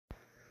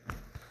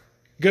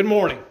Good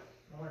morning.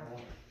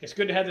 It's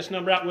good to have this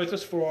number out with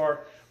us for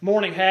our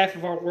morning half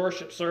of our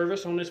worship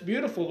service on this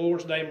beautiful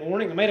Lord's Day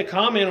morning. I made a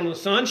comment on the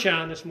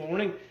sunshine this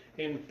morning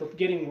in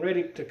getting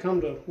ready to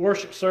come to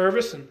worship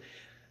service, and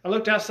I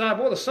looked outside.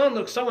 Boy, the sun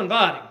looks so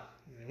inviting.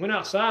 I went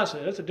outside and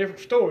said, that's a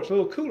different story. It's a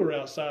little cooler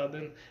outside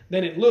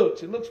than it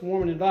looks. It looks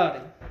warm and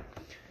inviting.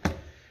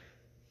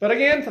 But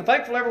again, I'm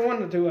thankful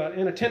everyone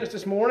in attendance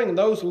this morning and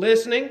those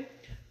listening.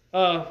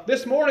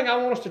 This morning I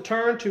want us to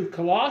turn to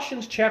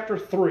Colossians chapter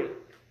 3.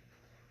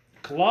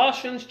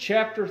 Colossians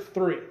chapter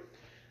 3.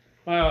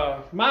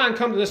 Mine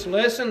come to this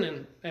lesson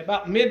in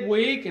about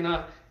midweek, and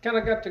I kind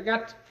of got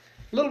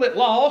a little bit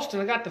lost,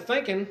 and I got to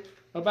thinking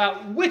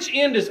about which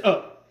end is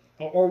up,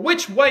 or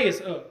which way is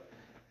up.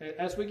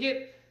 As we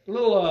get a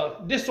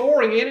little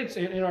disoriented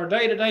in our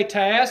day-to-day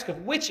task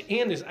of which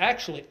end is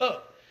actually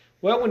up.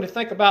 Well, when you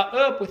think about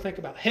up, we think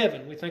about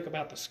heaven. We think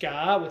about the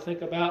sky. We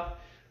think about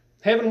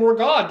heaven where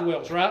God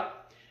dwells, right?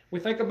 We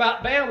think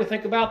about down. We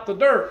think about the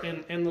dirt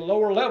and the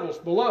lower levels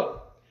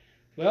below.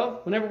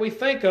 Well, whenever we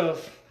think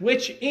of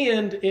which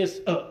end is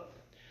up,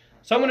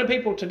 so many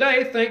people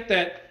today think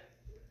that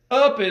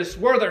up is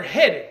where they're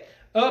headed.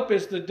 Up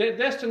is the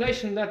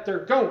destination that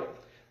they're going.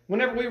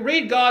 Whenever we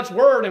read God's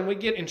Word and we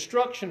get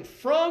instruction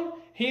from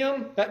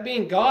Him, that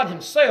being God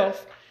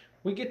Himself,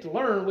 we get to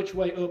learn which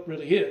way up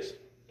really is.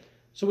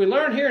 So we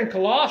learn here in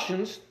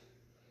Colossians,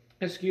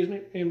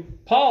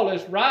 and Paul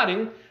is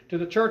writing to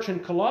the church in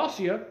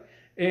Colossia,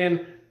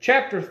 in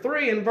chapter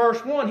 3 and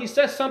verse 1, he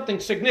says something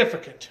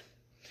significant.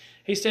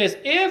 He says,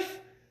 if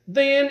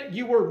then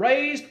you were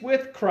raised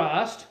with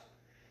Christ,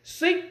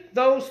 seek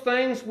those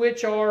things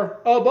which are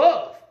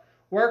above,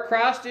 where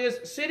Christ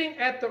is sitting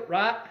at the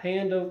right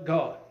hand of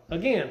God.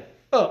 Again,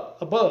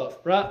 up, above,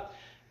 right?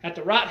 At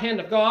the right hand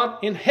of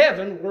God in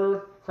heaven where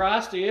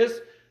Christ is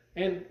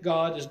and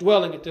God is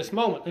dwelling at this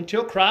moment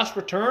until Christ's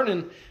return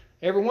and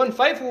everyone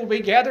faithful will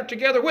be gathered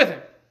together with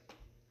Him.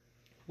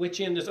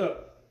 Which end is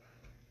up?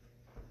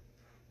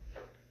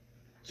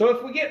 So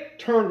if we get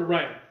turned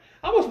around,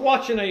 I was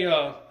watching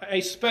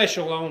a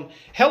special on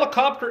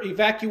helicopter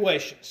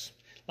evacuations.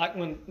 Like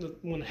when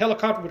the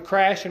helicopter would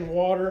crash in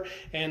water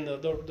and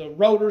the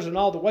rotors and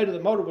all the weight of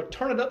the motor would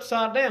turn it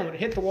upside down. When it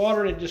hit the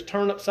water, it'd just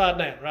turn upside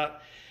down, right?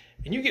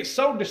 And you get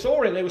so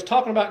disoriented. They was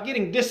talking about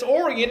getting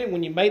disoriented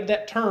when you made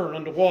that turn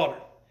underwater.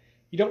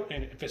 You don't,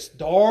 and if it's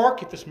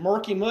dark, if it's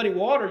murky, muddy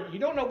water, you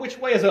don't know which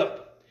way is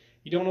up.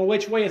 You don't know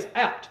which way is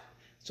out.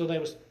 So they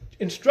was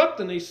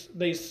instructing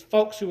these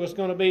folks who was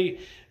going to be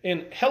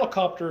in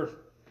helicopter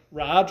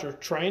rides or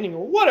training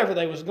or whatever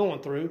they was going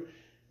through,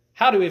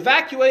 how to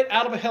evacuate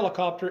out of a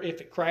helicopter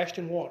if it crashed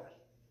in water.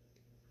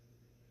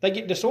 They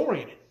get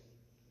disoriented.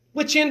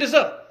 Which end is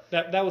up?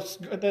 That was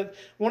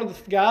one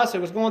of the guys that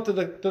was going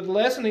through the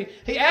lesson.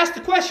 He asked the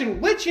question,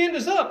 which end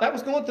is up? That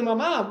was going through my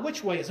mind.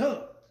 Which way is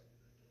up?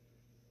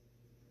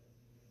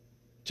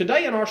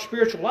 Today in our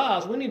spiritual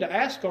lives, we need to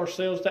ask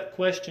ourselves that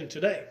question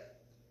today.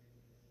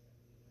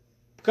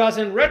 Because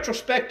in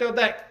retrospect of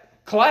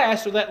that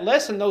class or that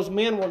lesson those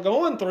men were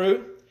going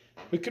through,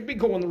 we could be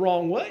going the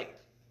wrong way.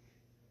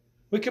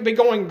 We could be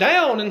going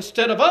down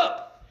instead of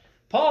up.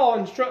 Paul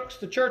instructs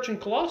the church in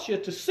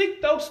Colossia to seek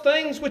those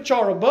things which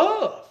are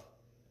above.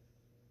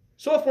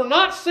 So if we're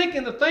not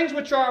seeking the things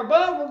which are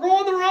above, we're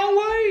going the wrong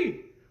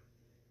way.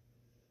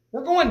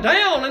 We're going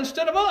down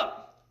instead of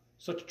up.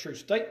 Such a true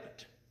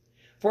statement.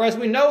 For as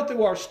we know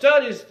through our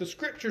studies, the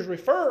Scriptures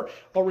refer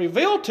or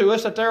reveal to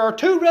us that there are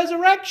two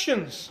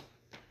resurrections.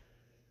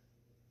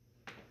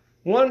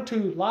 One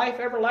to life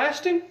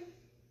everlasting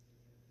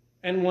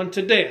and one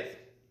to death,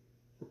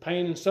 for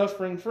pain and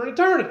suffering for an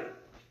eternity.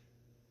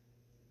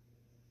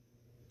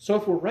 So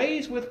if we're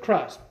raised with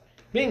Christ,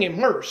 being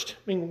immersed,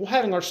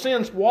 having our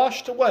sins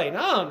washed away.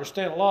 Now I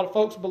understand a lot of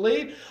folks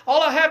believe,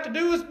 all I have to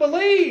do is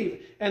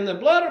believe, and the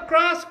blood of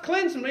Christ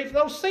cleanses me from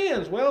those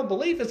sins. Well,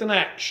 belief is an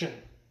action.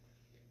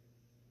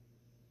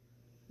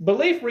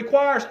 Belief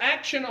requires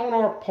action on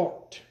our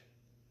part.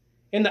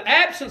 In the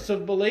absence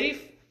of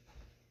belief,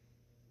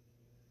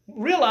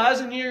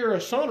 realizing you're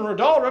a son or a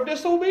daughter of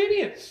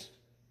disobedience.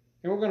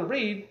 And we're going to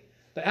read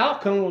the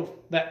outcome of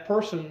that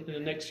person in the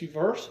next few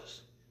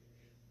verses.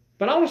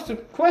 But I want us to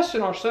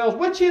question ourselves,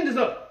 which end is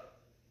up?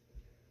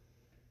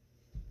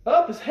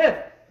 Up is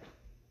heaven.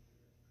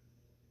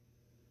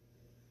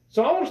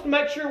 So I want us to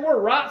make sure we're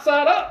right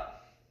side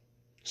up,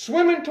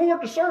 swimming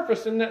toward the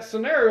surface in that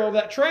scenario of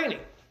that training.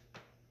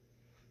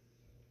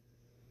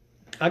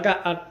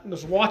 I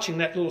was watching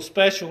that little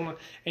special,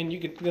 and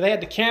they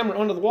had the camera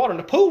under the water, and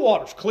the pool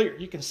water's clear.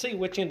 You can see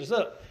which end is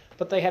up.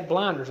 But they had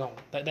blinders on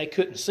that they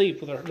couldn't see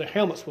because their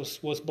helmets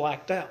was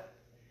blacked out.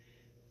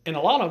 And a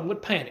lot of them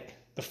would panic.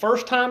 The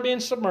first time being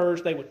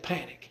submerged, they would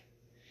panic.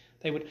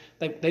 They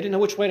didn't know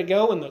which way to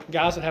go, and the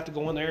guys would have to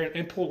go in there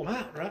and pull them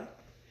out, right?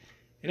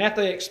 And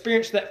after they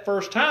experienced that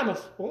first time, I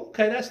thought, well,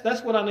 okay,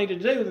 that's what I needed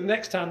to do. The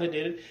next time they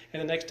did it,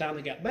 and the next time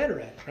they got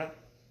better at it, right?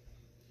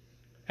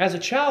 As a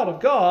child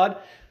of God,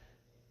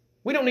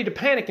 we don't need to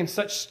panic in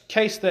such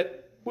case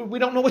that we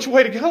don't know which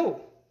way to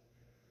go.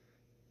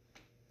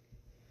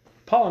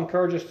 Paul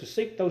encourages us to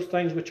seek those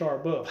things which are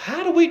above.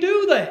 How do we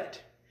do that?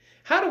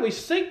 How do we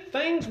seek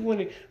things when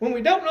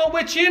we don't know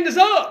which end is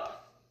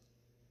up?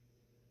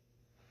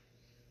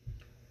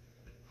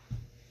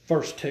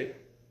 Verse 2.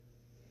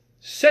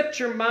 Set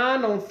your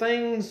mind on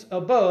things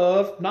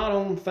above, not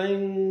on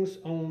things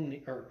on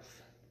the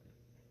earth.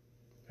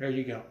 There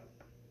you go.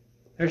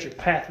 There's your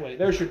pathway.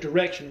 There's your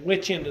direction.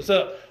 Which end is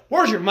up?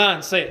 Where's your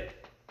mind set?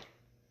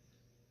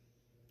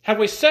 Have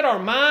we set our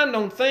mind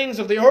on things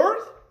of the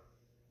earth?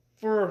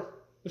 For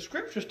the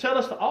Scriptures tell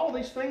us that all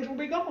these things will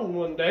be gone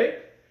one day.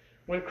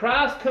 When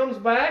Christ comes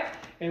back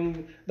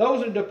and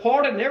those who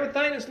departed and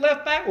everything that's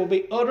left back will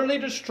be utterly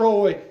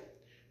destroyed.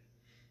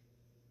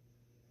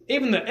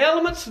 Even the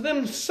elements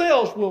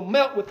themselves will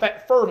melt with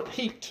that fervent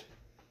heat.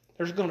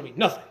 There's going to be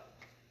nothing.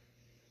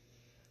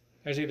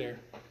 There's either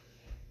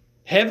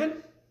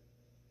heaven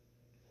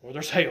or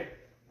there's hell.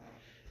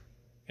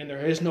 And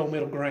there is no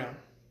middle ground.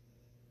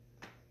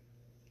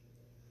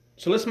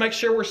 So let's make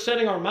sure we're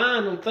setting our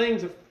mind on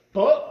things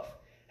above.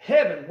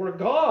 Heaven, where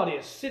God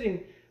is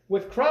sitting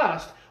with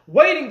Christ,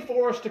 waiting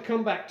for us to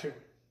come back to Him.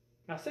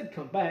 I said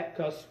come back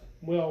because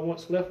we all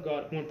once left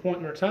God at one point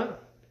in our time.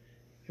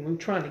 And we're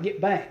trying to get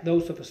back,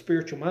 those of a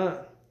spiritual mind.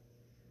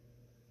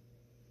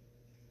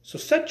 So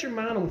set your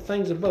mind on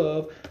things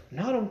above,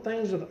 not on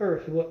things of the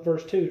earth, is what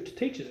verse 2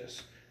 teaches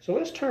us. So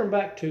let's turn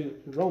back to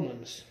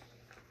Romans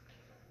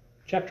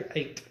chapter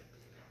 8.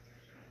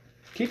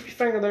 Keep your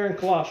finger there in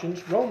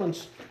Colossians.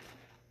 Romans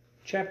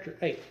chapter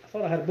 8. I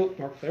thought I had a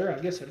bookmark there. I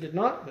guess I did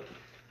not, but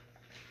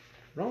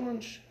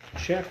Romans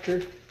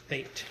chapter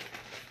 8.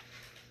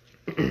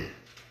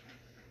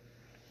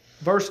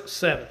 Verse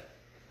 7.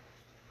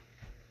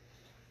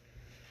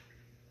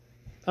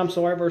 I'm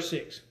sorry, verse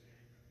 6.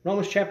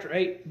 Romans chapter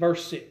 8,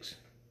 verse 6.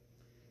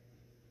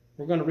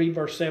 We're going to read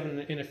verse 7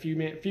 in a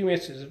few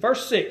instances.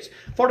 Verse 6.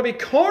 For to be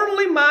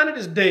carnally minded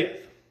is death.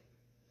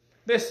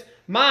 This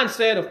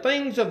mindset of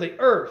things of the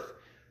earth.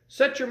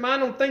 Set your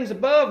mind on things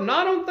above,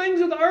 not on things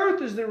of the earth,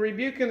 is the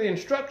rebuke and the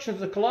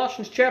instructions of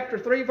Colossians chapter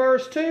 3,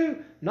 verse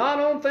 2. Not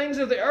on things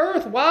of the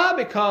earth. Why?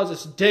 Because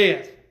it's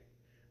death.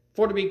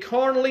 For to be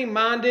carnally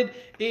minded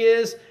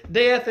is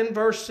death in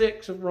verse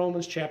 6 of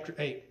Romans chapter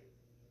 8.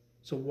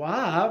 So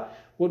why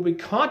would we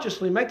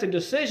consciously make the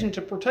decision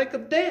to partake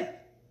of death?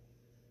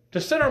 To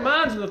set our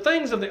minds on the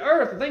things of the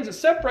earth, the things that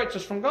separates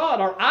us from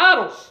God, our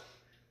idols.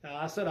 Now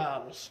I said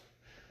idols.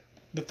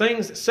 The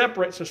things that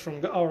separates us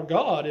from our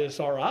God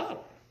is our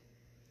idol.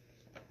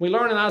 We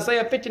learn in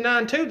Isaiah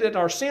 59:2 that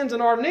our sins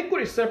and our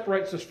iniquity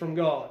separates us from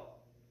God.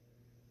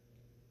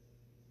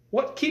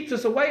 What keeps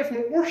us away from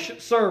a worship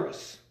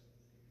service?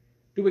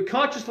 Do we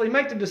consciously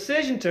make the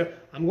decision to,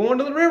 I'm going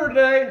to the river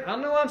today. I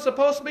know I'm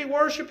supposed to be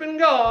worshiping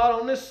God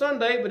on this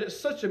Sunday, but it's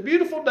such a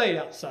beautiful day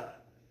outside.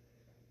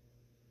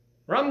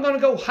 Or I'm going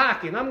to go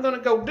hiking. I'm going to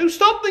go do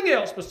something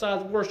else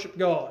besides worship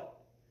God.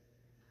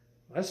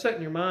 That's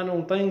setting your mind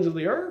on things of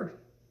the earth.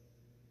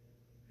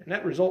 And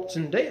that results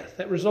in death.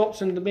 That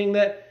results in being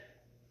that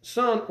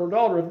son or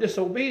daughter of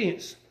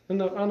disobedience.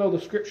 And I know the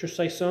Scriptures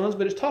say sons,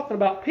 but it's talking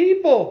about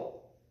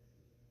people.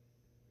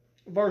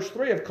 Verse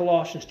 3 of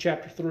Colossians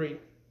chapter 3.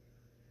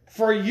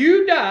 For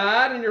you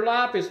died, and your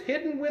life is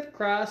hidden with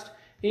Christ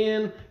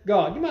in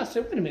God. You might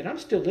say, wait a minute, I'm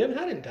still living.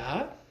 I didn't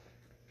die.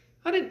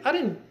 I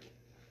didn't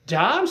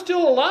die. I'm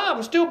still alive.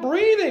 I'm still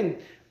breathing.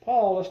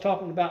 Paul is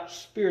talking about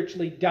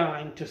spiritually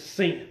dying to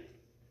sin.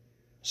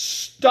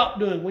 Stop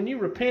doing. When you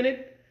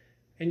repented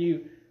and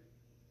you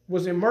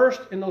was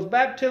immersed in those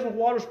baptismal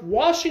waters,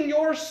 washing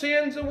your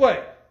sins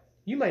away,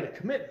 you made a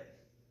commitment.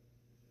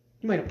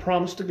 You made a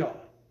promise to God.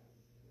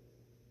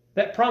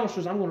 That promise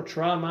was, I'm going to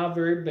try my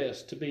very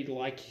best to be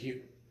like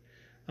you.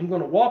 I'm going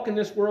to walk in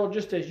this world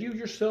just as you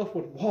yourself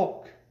would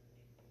walk.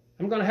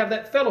 I'm going to have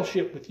that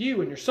fellowship with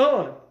you and your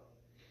son.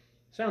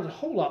 Sounds a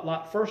whole lot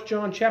like 1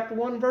 John chapter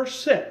 1, verse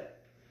 7.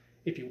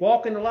 If you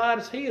walk in the light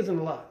as He is in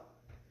the light,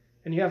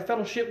 and you have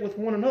fellowship with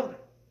one another,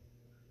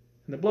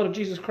 and the blood of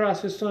Jesus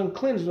Christ, His Son,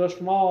 cleanses us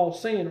from all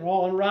sin or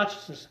all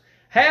unrighteousness.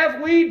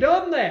 Have we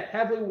done that?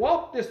 Have we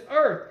walked this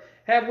earth?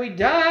 Have we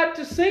died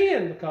to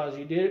sin? Because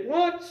you did it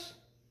once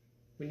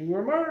when you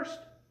were immersed.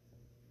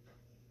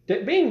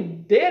 That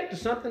being dead to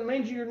something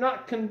means you're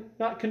not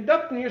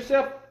conducting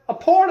yourself a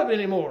part of it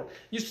anymore.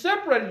 You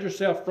separated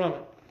yourself from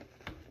it.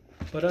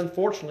 But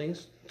unfortunately,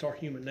 it's our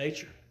human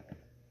nature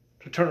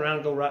to turn around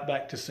and go right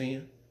back to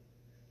sin.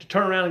 To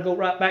turn around and go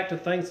right back to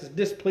things that's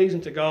displeasing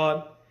to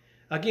God.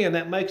 Again,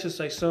 that makes us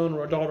a son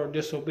or a daughter of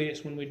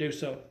disobedience when we do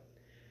so.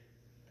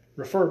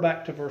 Refer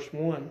back to verse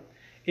 1.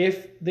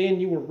 If then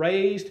you were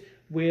raised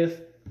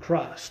with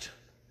Christ.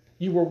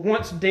 You were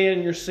once dead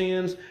in your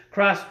sins.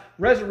 Christ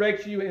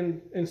resurrected you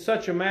in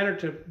such a manner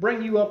to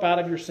bring you up out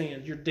of your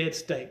sins, your dead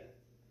state.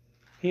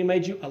 He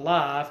made you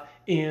alive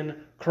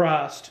in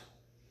Christ.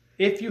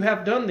 If you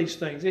have done these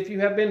things, if you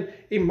have been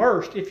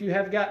immersed, if you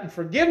have gotten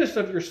forgiveness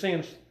of your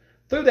sins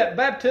through that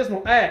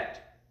baptismal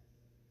act,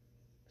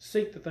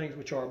 seek the things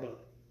which are above.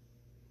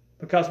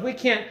 Because we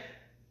can't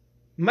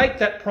make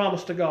that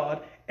promise to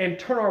God and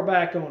turn our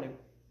back on Him.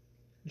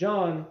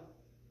 John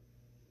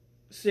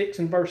 6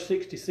 and verse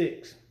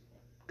 66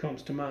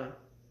 comes to mind.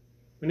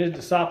 When his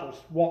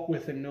disciples walked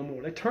with him no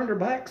more. They turned their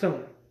backs on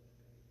him.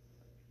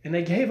 And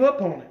they gave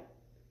up on him.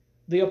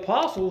 The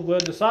apostles, the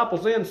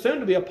disciples then, soon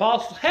to be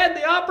apostles, had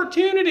the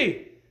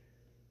opportunity.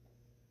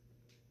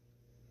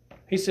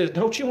 He says,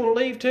 don't you want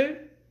to leave too?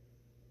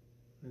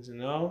 He said,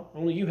 no,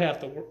 only you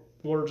have the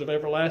words of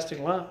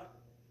everlasting life.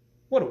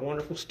 What a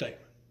wonderful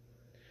statement.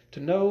 To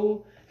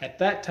know at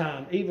that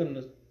time,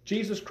 even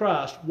Jesus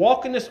Christ,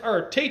 walking this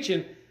earth,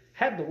 teaching,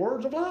 had the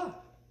words of life.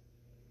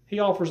 He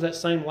offers that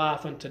same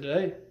life unto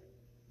today.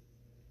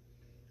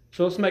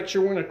 So let's make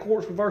sure we're in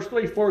accordance with verse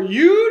 3. For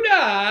you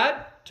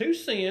died to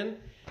sin,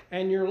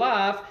 and your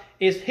life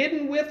is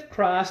hidden with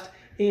Christ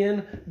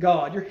in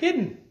God. You're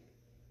hidden.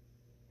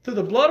 Through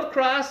the blood of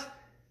Christ,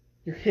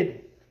 you're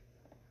hidden.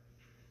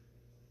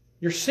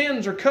 Your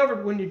sins are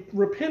covered when you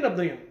repent of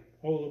them.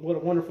 Oh, what a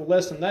wonderful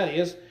lesson that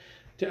is.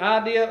 The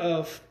idea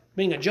of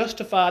being a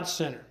justified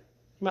sinner.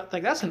 You might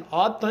think that's an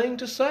odd thing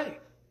to say.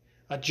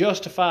 A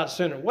justified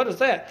sinner. What is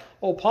that?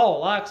 Oh, Paul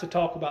likes to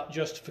talk about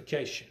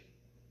justification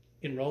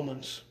in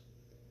Romans.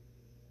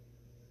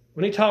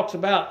 When he talks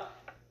about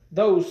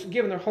those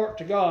giving their heart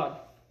to God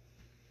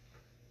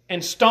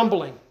and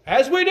stumbling,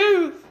 as we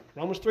do.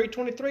 Romans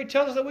 3:23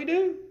 tells us that we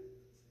do.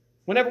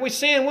 Whenever we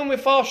sin, when we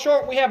fall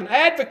short, we have an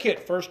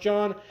advocate. 1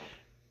 John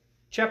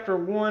chapter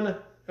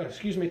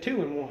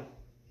 2 and 1.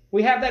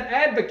 We have that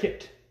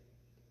advocate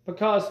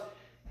because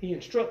he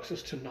instructs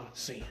us to not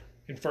sin.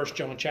 In 1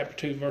 John chapter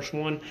 2 verse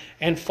 1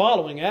 and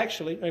following,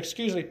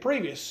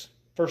 previous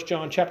 1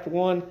 John chapter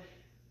 1,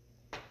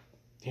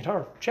 the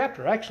entire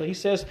chapter actually, he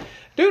says,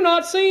 do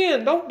not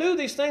sin. Don't do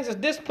these things as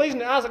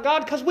displeasing in the eyes of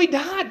God because we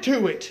died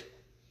to it.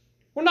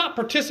 We're not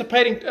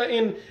participating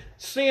in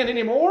sin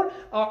anymore.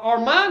 Our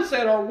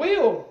mindset, our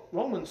will,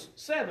 Romans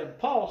 7,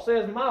 Paul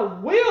says, my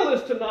will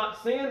is to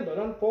not sin, but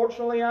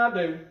unfortunately I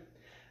do.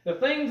 The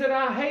things that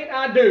I hate,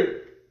 I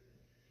do.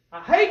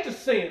 I hate to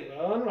sin,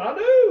 but I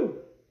do.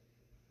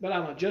 But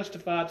I'm a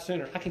justified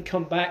sinner. I can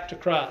come back to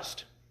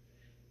Christ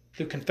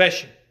through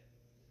confession.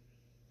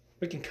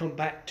 We can come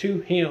back to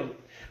Him.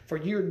 For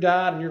you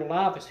died and your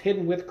life is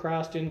hidden with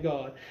Christ in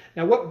God.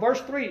 Now what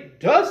verse 3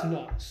 does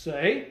not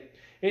say,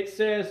 it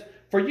says,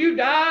 for you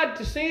died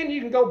to sin, you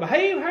can go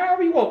behave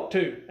however you want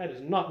to. That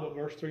is not what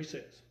verse 3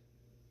 says.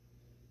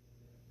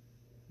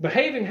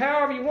 Behaving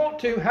however you want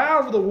to,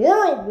 however the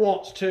world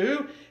wants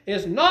to,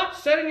 is not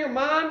setting your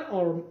mind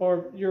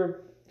or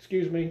your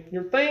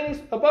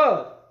things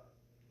above.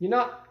 You're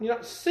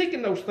not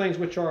seeking those things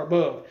which are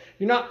above.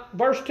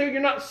 Verse 2, you're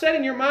not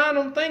setting your mind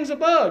on things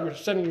above. You're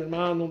setting your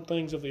mind on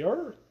things of the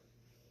earth.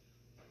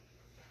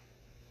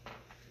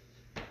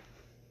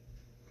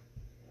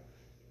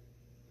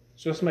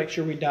 So let's make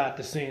sure we die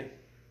to sin.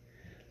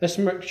 Let's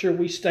make sure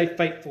we stay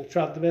faithful,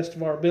 try the best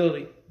of our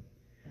ability.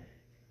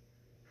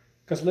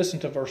 Because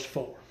listen to verse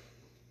 4.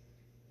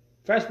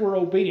 As we're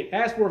obedient,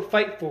 as we're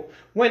faithful,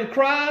 when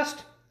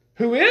Christ,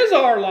 who is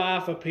our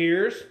life,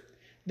 appears,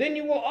 then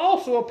you will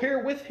also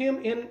appear with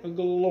Him in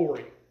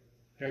glory.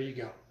 There you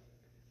go.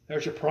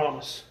 There's your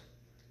promise.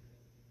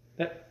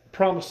 That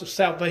promise of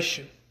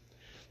salvation.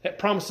 That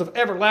promise of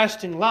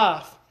everlasting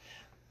life.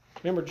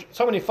 Remember,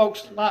 so many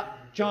folks like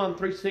John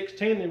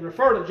 3:16. They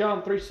refer to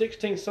John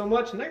 3:16 so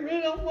much, and they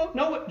really don't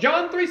know what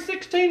John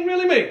 3:16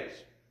 really means.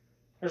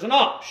 There's an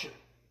option.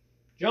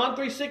 John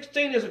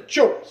 3:16 is a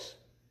choice.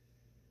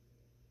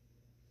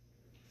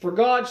 For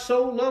God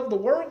so loved the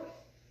world.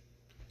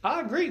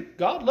 I agree.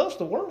 God loves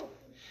the world.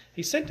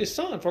 He sent His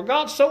Son. For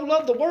God so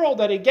loved the world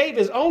that He gave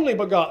His only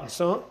begotten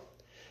Son,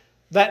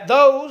 that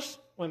those,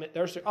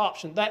 there's the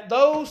option, that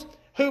those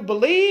who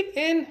believe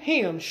in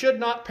Him should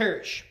not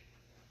perish.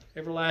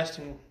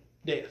 Everlasting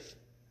death.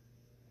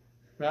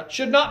 Right?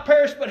 Should not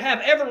perish but have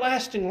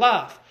everlasting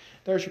life.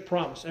 There's your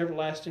promise,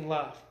 everlasting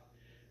life.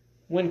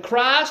 When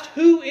Christ,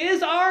 who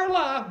is our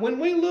life, when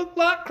we look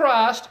like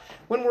Christ,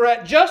 when we're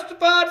at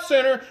justified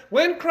sinner,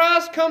 when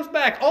Christ comes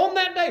back on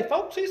that day,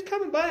 folks, He's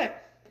coming back.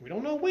 We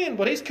don't know when,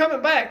 but He's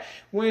coming back.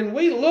 When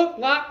we look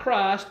like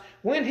Christ,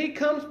 when He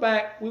comes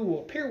back, we will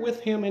appear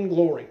with Him in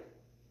glory.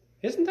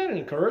 Isn't that an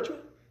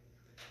encouragement?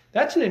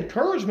 That's an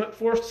encouragement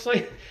for us to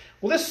say,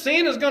 well, this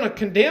sin is going to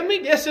condemn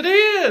me? Yes, it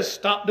is.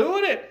 Stop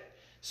doing it.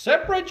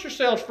 Separate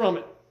yourselves from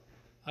it.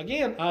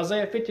 Again,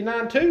 Isaiah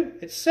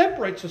 59:2, it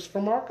separates us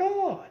from our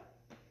God.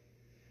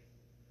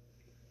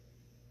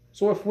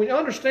 So if we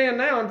understand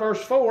now in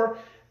verse 4,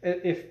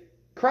 if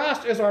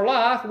Christ is our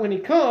life, when He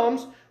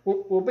comes,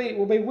 we'll be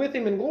with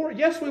Him in glory.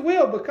 Yes, we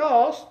will,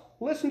 because,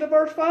 listen to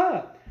verse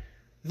 5.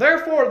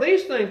 Therefore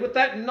these things, with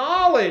that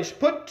knowledge,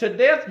 put to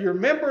death your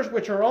members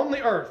which are on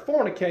the earth,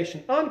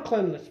 fornication,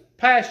 uncleanness,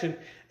 passion,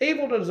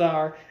 evil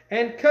desire,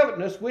 and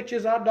covetousness, which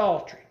is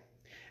idolatry.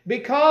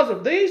 Because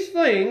of these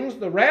things,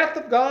 the wrath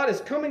of God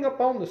is coming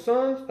upon the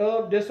sons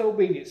of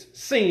disobedience.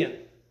 Sin.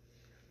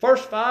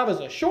 Verse 5 is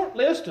a short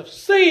list of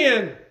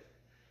sin.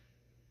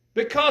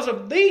 Because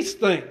of these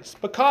things,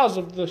 because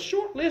of the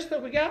short list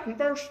that we got in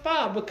verse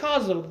 5,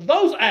 because of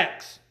those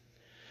acts,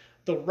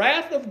 the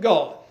wrath of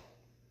God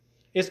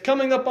is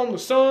coming up on the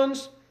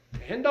sons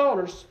and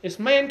daughters. It's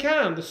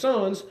mankind, the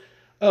sons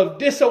of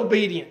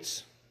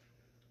disobedience.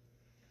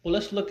 Well,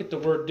 let's look at the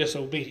word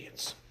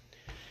disobedience.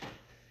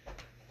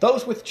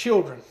 Those with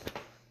children.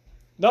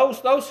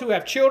 Those who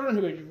have children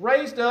who have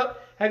raised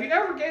up, have you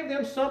ever gave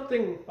them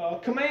something, a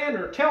command,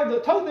 or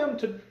told them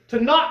to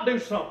not do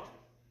something?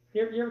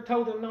 You ever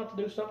told them not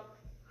to do something?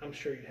 I'm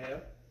sure you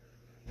have.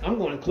 I'm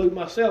going to include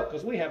myself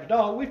because we have a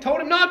dog. We've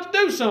told him not to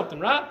do something,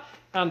 right?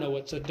 I know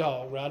it's a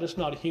dog, right? It's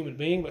not a human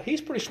being, but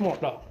he's a pretty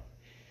smart dog.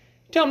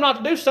 You tell them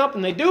not to do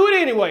something, they do it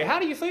anyway. How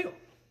do you feel?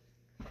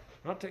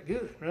 Not that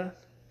good, right?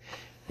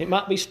 It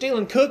might be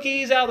stealing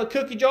cookies out of the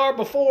cookie jar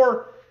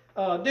before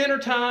dinner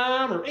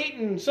time, or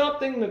eating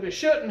something that they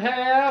shouldn't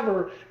have,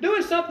 or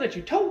doing something that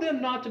you told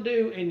them not to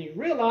do, and you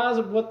realize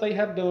that what they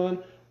have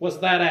done was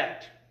that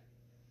act.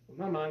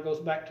 Well, my mind goes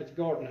back to the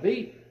Garden of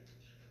Eden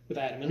with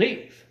Adam and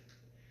Eve.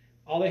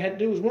 All they had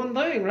to do was one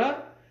thing, right?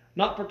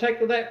 Not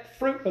partake of that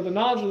fruit of the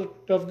knowledge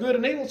of good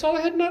and evil. That's all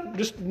they had to do.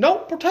 Just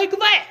don't partake of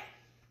that.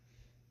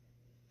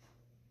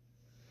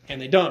 And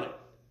they done it.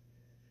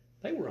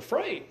 They were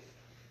afraid.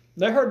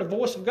 They heard the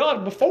voice of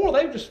God. Before,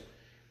 they were just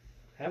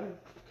having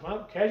a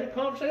casual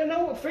conversation. They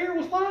know what fear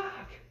was like.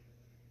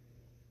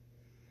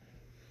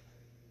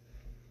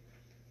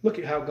 Look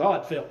at how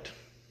God felt.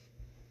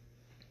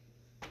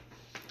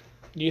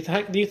 Do you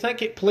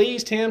think it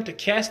pleased him to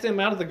cast them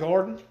out of the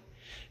garden?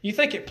 Do you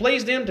think it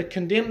pleased him to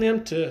condemn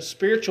them to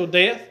spiritual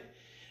death?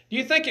 Do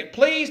you think it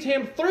pleased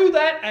him through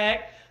that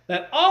act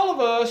that all of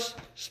us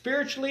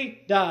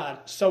spiritually died,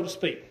 so to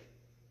speak?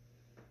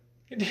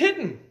 It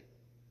didn't.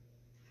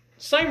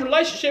 Same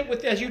relationship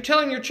with as you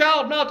telling your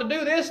child not to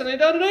do this, and they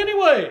done it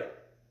anyway.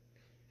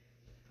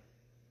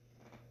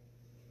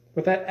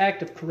 With that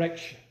act of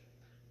correction,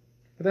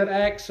 with that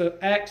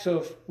acts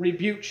of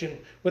rebuking,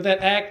 with that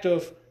act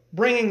of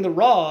bringing the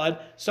rod,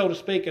 so to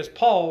speak, as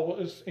Paul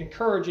was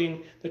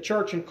encouraging the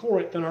church in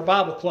Corinth in our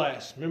Bible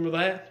class. Remember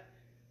that?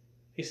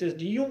 He says,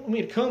 do you want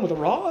me to come with a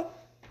rod?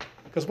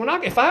 Because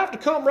if I have to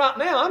come right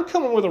now, I'm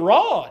coming with a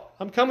rod.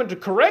 I'm coming to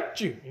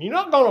correct you, and you're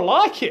not going to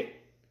like it.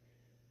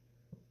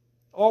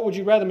 Or would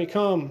you rather me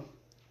come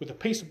with a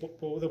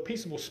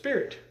peaceable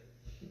spirit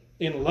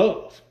in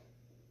love?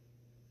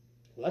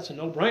 Well, that's a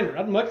no-brainer.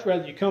 I'd much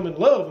rather you come in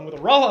love than with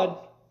a rod.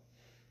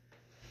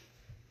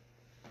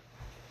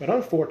 But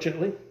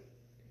unfortunately,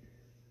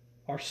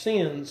 our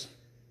sins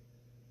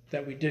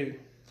that we do,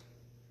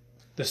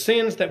 the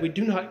sins that we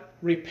do not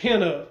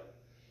repent of,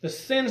 the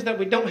sins that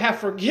we don't have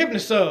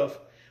forgiveness of,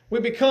 we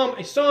become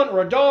a son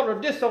or a daughter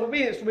of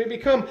disobedience. We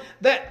become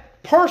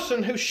that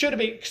person who should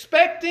be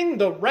expecting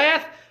the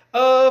wrath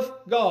of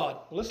God.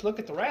 Well, let's look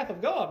at the wrath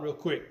of God real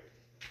quick.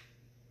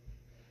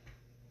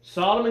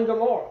 Sodom and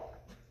Gomorrah.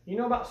 You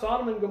know about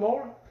Sodom and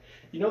Gomorrah?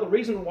 You know the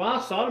reason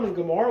why Sodom and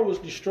Gomorrah was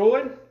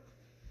destroyed?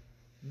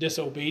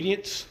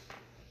 Disobedience.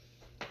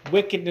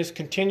 Wickedness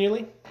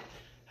continually.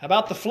 How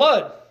about the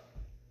flood?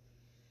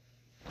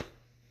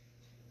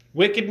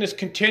 Wickedness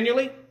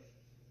continually.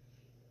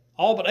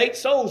 All but 8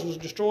 souls was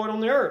destroyed on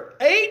the earth.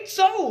 8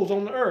 souls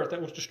on the earth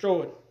that was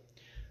destroyed.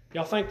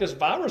 Y'all think this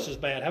virus is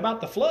bad. How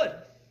about the flood?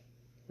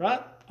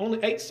 Right? Only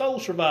 8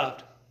 souls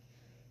survived.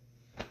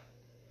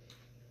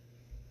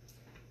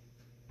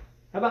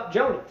 How about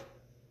Jonah?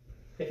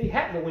 If he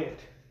hadn't went,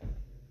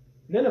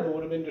 Nineveh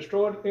would have been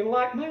destroyed in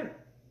like manner.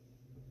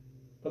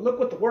 But look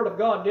what the Word of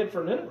God did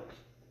for Nineveh.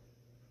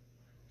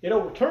 It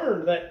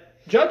overturned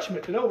that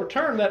judgment. It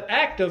overturned that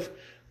act of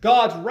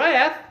God's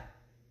wrath.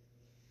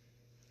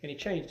 And he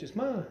changed his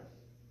mind.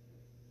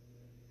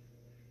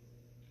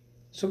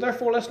 So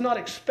therefore, let's not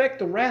expect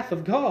the wrath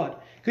of God.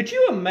 Could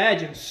you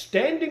imagine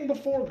standing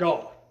before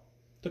God,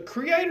 the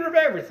creator of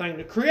everything,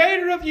 the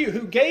creator of you,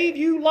 who gave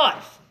you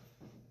life,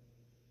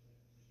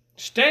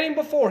 standing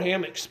before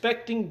him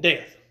expecting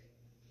death?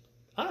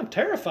 I'm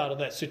terrified of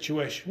that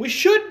situation. We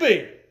should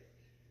be.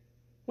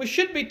 We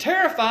should be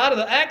terrified of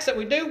the acts that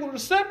we do that will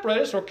separate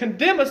us or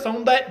condemn us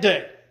on that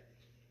day.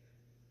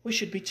 We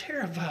should be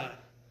terrified.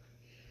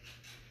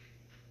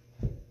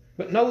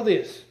 But know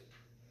this.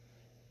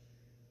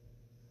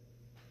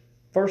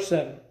 Verse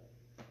 7.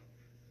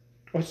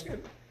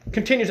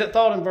 Continues that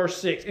thought in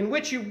verse 6. In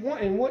which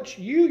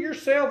you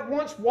yourself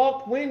once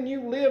walked when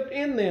you lived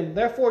in them.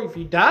 Therefore, if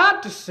you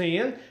died to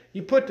sin,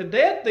 you put to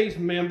death these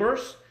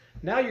members.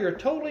 Now you're a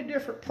totally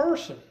different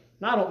person.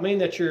 Now, I don't mean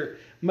that you're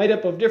made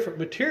up of different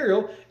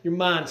material. Your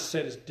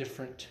mindset is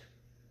different.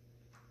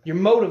 Your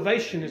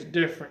motivation is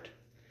different.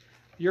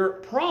 Your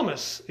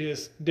promise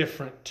is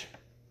different.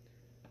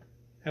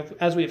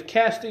 As we have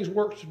cast these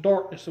works of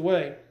darkness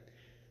away,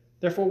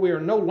 therefore we are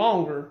no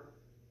longer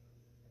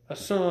a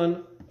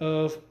son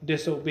of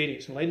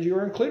disobedience. And ladies, you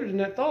are included in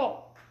that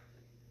thought.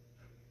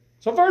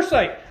 So verse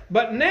 8,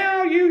 but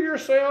now you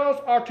yourselves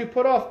are to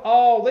put off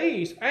all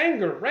these: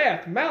 anger,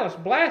 wrath, malice,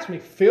 blasphemy,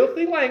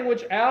 filthy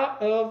language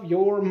out of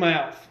your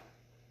mouth.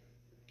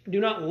 Do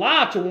not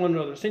lie to one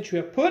another, since you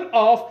have put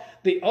off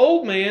the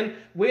old man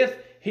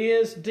with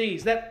his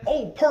deeds. That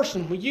old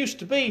person we used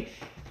to be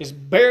is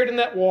buried in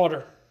that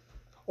water.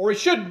 Or he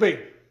should be.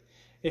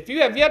 If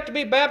you have yet to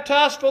be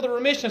baptized for the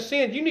remission of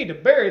sins, you need to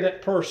bury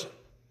that person.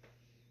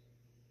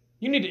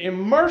 You need to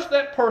immerse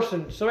that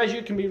person so as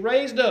you can be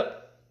raised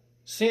up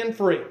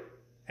sin-free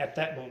at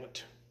that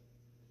moment.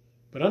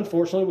 But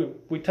unfortunately,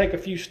 we take a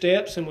few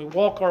steps and we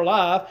walk our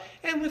life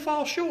and we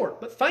fall short.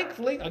 But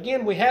thankfully,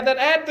 again, we have that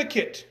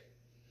advocate.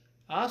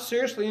 I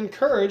seriously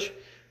encourage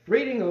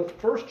reading of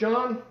 1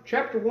 John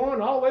chapter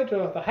 1 all the way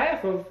to the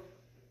half of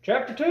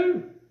chapter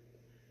 2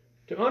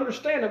 to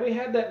understand that we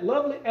have that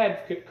lovely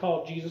advocate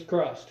called Jesus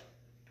Christ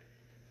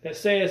that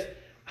says,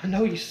 I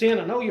know you sin,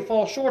 I know you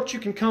fall short, you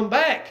can come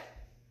back.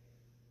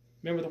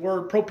 Remember the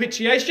word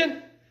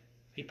propitiation?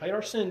 He paid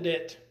our sin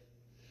debt.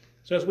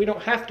 So as we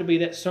don't have to be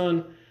that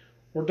son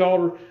or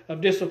daughter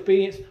of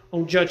disobedience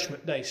on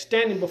Judgment Day,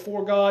 standing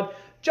before God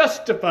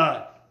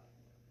justified.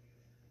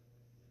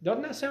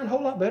 Doesn't that sound a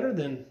whole lot better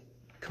than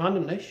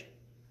condemnation?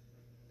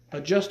 A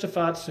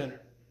justified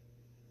sinner.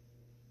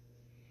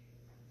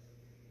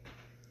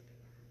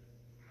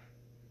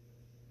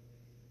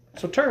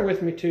 So turn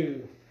with me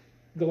to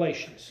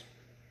Galatians.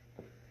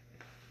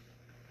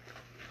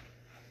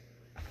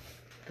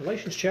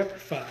 Galatians chapter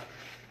 5.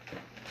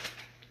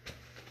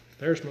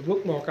 There's my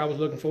bookmark I was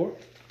looking for.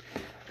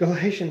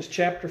 Galatians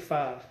chapter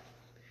 5.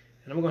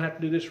 And I'm going to have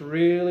to do this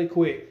really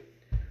quick.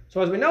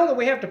 So as we know that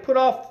we have to put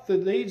off the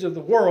deeds of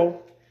the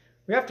world,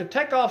 we have to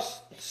take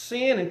off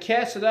sin and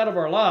cast it out of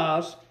our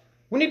lives.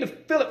 We need to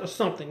fill it with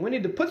something. We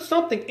need to put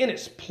something in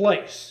its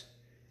place.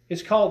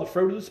 It's called the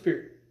fruit of the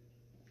Spirit.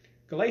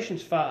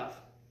 Galatians 5,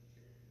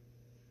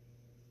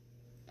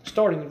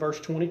 starting in verse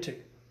 22.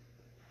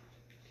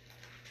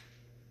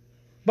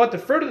 But the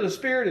fruit of the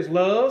Spirit is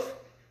love,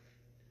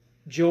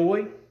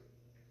 joy,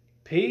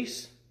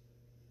 peace,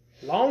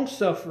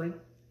 long-suffering,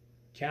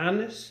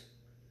 kindness,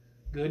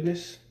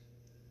 goodness,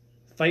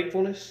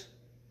 faithfulness,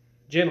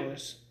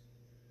 gentleness,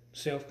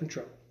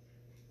 self-control.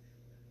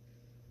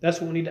 That's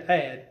what we need to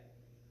add.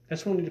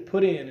 That's what we need to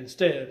put in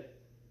instead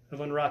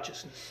of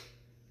unrighteousness.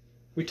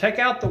 We take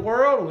out the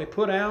world and we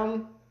put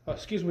in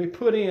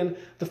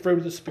the fruit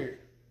of the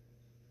Spirit.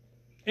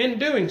 In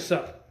doing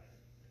so,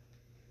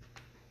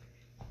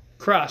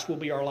 Christ will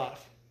be our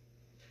life.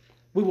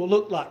 We will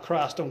look like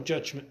Christ on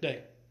Judgment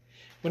Day.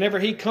 Whenever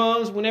He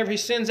comes, whenever He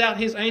sends out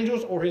His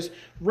angels or His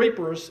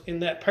reapers in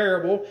that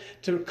parable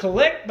to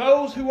collect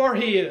those who are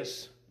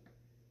His.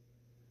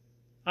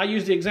 I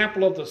use the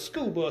example of the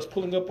school bus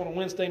pulling up on a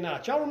Wednesday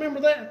night. Y'all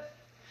remember that?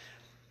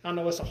 I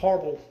know it's a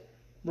horrible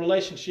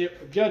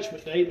relationship with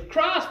Judgment Day, but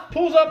Christ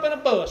pulls up in a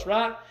bus,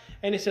 right?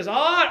 And He says, all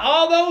right,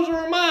 all those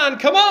are mine,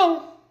 come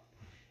on.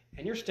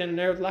 And you're standing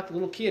there like a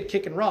little kid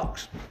kicking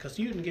rocks because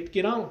you didn't get to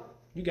get on.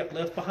 You got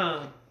left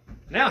behind.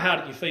 Now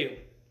how do you feel?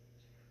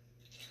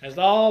 As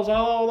all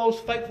those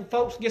faithful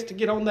folks gets to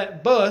get on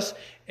that bus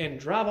and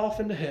drive off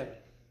into heaven.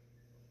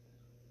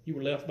 You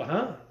were left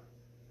behind.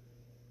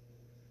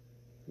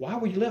 Why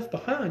were you left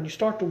behind? You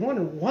start to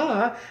wonder,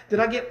 why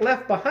did I get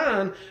left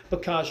behind?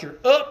 Because your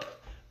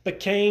up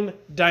became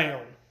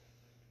down.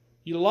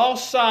 You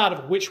lost sight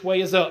of which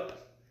way is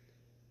up.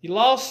 You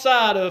lost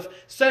sight of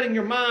setting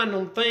your mind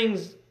on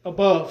things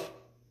above.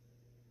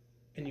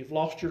 And you've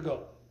lost your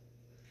goal.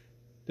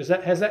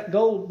 Has that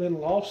goal been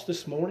lost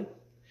this morning?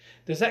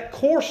 Does that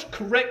course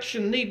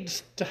correction need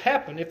to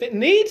happen? If it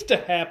needs to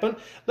happen,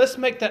 let's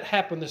make that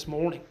happen this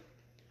morning.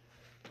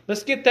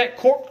 Let's get that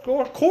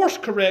course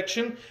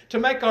correction to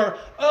make our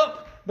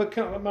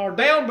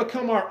down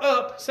become our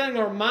up, setting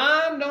our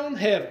mind on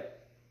heaven.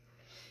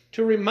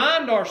 To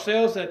remind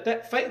ourselves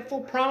that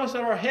faithful promise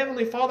that our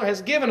Heavenly Father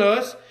has given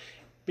us,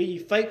 be ye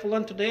faithful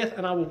unto death,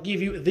 and I will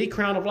give you the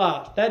crown of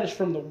life. That is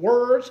from the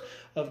words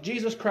of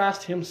Jesus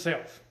Christ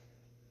Himself.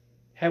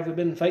 Have we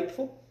been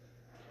faithful?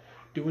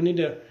 Do we need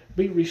to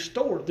be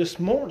restored this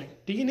morning?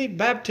 Do you need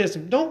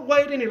baptism? Don't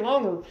wait any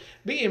longer.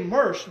 Be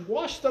immersed.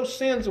 Wash those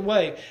sins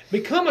away.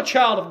 Become a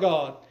child of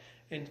God.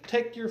 And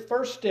take your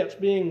first steps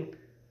being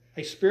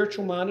a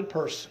spiritual-minded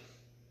person.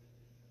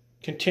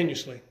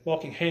 Continuously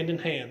walking hand in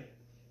hand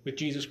with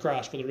Jesus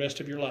Christ for the rest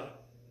of your life.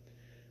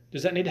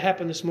 Does that need to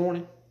happen this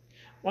morning?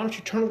 Why don't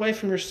you turn away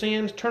from your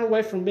sins, turn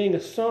away from being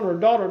a son or a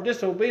daughter of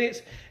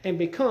disobedience, and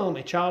become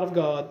a child of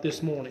God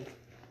this morning?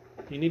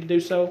 You need to do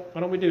so. Why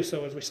don't we do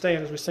so as we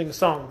stand, as we sing the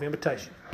song of invitation?